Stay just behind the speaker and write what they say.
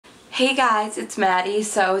Hey guys, it's Maddie.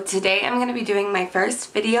 So today I'm going to be doing my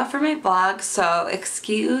first video for my blog, so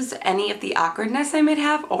excuse any of the awkwardness I might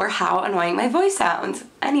have or how annoying my voice sounds.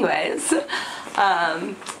 Anyways,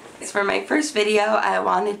 for my first video I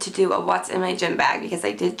wanted to do a what's in my gym bag because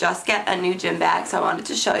I did just get a new gym bag, so I wanted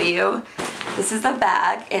to show you. This is the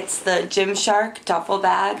bag. It's the Gymshark duffel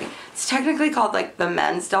bag. It's technically called like the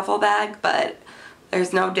men's duffel bag, but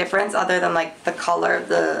there's no difference other than like the color of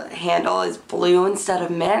the handle is blue instead of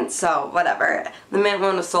mint, so whatever. The mint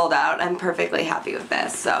one was sold out. I'm perfectly happy with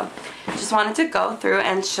this. So just wanted to go through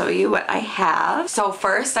and show you what I have. So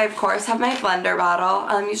first I of course have my blender bottle.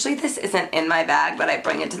 Usually this isn't in my bag, but I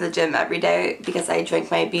bring it to the gym every day because I drink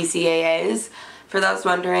my BCAAs. For those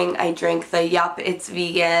wondering, I drink the Yup It's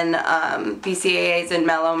Vegan BCAAs and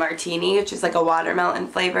Mellow Martini, which is like a watermelon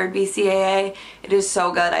flavored BCAA. It is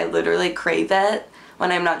so good. I literally crave it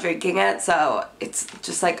when I'm not drinking it, so it's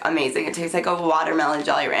just like amazing. It tastes like a watermelon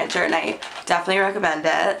Jolly Rancher and I definitely recommend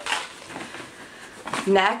it.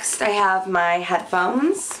 Next I have my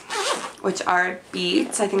headphones, which are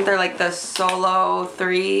Beats. I think they're like the Solo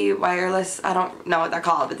 3 wireless, I don't know what they're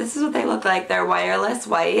called, but this is what they look like. They're wireless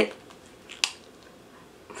white.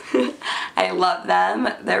 I love them.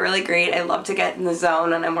 They're really great. I love to get in the zone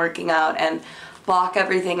when I'm working out and block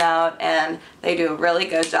everything out, and they do a really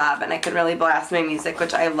good job, and I can really blast my music,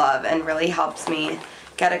 which I love and really helps me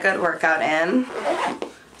get a good workout in.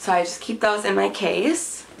 So I just keep those in my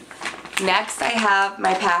case. Next I have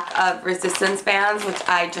my pack of resistance bands, which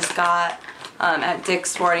I just got at Dick's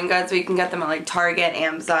Sporting Goods. You can get them at like Target,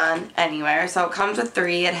 Amazon, anywhere. So it comes with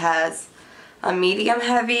 3. It has a medium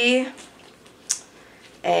heavy,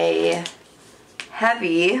 a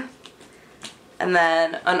heavy, and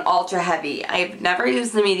then an ultra heavy. I've never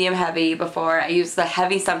used the medium heavy before. I use the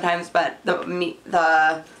heavy sometimes, but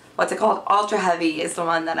the what's it called, ultra heavy is the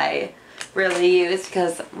one that I really use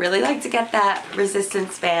because I really like to get that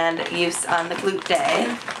resistance band use on the glute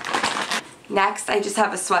day. Next I just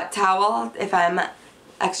have a sweat towel if I'm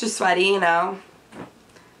extra sweaty, you know,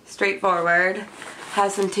 straightforward.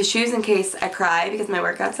 Have some tissues in case I cry because my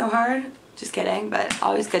workout's so hard. Just kidding, but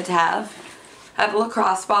always good to have. I have a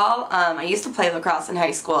lacrosse ball. I used to play lacrosse in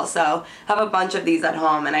high school, so I have a bunch of these at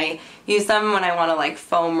home, and I use them when I want to like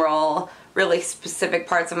foam roll really specific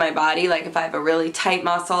parts of my body, like if I have a really tight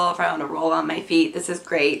muscle, if I want to roll on my feet. This is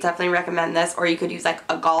great. Definitely recommend this, or you could use like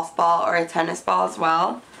a golf ball or a tennis ball as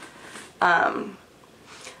well.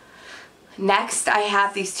 Next I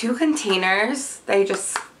have these 2 containers. They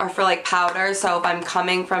just are for like powder, so if I'm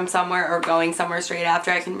coming from somewhere or going somewhere straight after,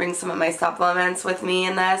 I can bring some of my supplements with me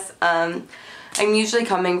in this. I'm usually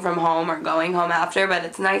coming from home or going home after, but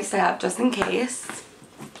it's nice to have just in case.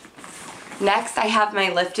 Next I have my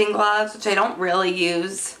lifting gloves, which I don't really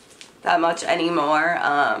use that much anymore.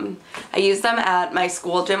 I use them at my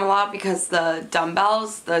school gym a lot because the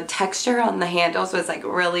dumbbells, the texture on the handles was like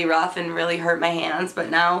really rough and really hurt my hands, but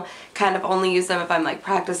now kind of only use them if I'm like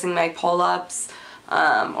practicing my pull-ups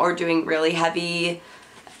or doing really heavy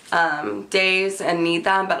days and need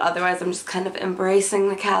them, but otherwise I'm just kind of embracing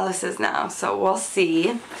the calluses now, so we'll see.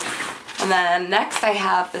 And then next I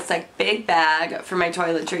have this like big bag for my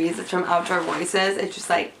toiletries. It's from Outdoor Voices. It just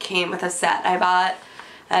like came with a set I bought,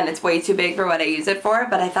 and it's way too big for what I use it for,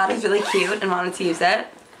 but I thought it was really cute and wanted to use it.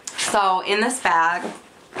 So in this bag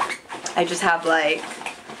I just have like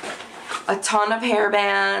a ton of hair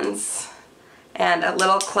bands and a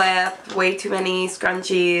little clip, way too many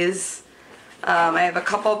scrunchies. I have a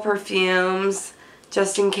couple perfumes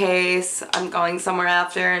just in case I'm going somewhere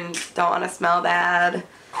after and don't want to smell bad.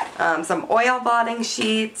 Some oil blotting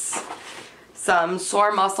sheets, some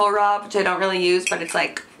sore muscle rub, which I don't really use, but it's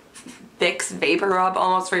like Vicks Vapor Rub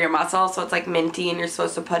almost for your muscles, so it's like minty and you're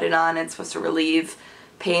supposed to put it on. It's supposed to relieve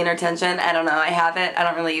pain or tension. I don't know, I have it, I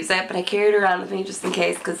don't really use it, but I carry it around with me just in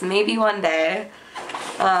case because maybe one day.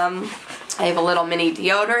 I have a little mini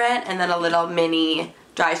deodorant and then a little mini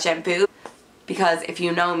dry shampoo, because if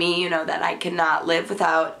you know me, you know that I cannot live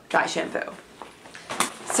without dry shampoo.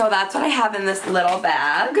 So that's what I have in this little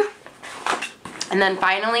bag. And then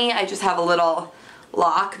finally I just have a little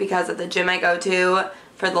lock because at the gym I go to,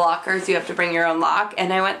 for the lockers you have to bring your own lock,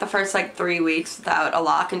 and I went the first like 3 weeks without a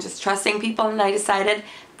lock and just trusting people, and I decided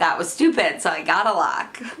that was stupid, so I got a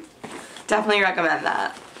lock. Definitely recommend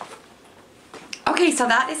that. Okay, so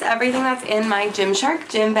that is everything that's in my Gymshark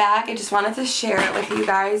gym bag. I just wanted to share it with you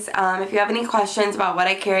guys. If you have any questions about what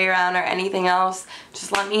I carry around or anything else,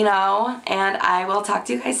 just let me know, and I will talk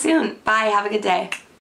to you guys soon. Bye, have a good day.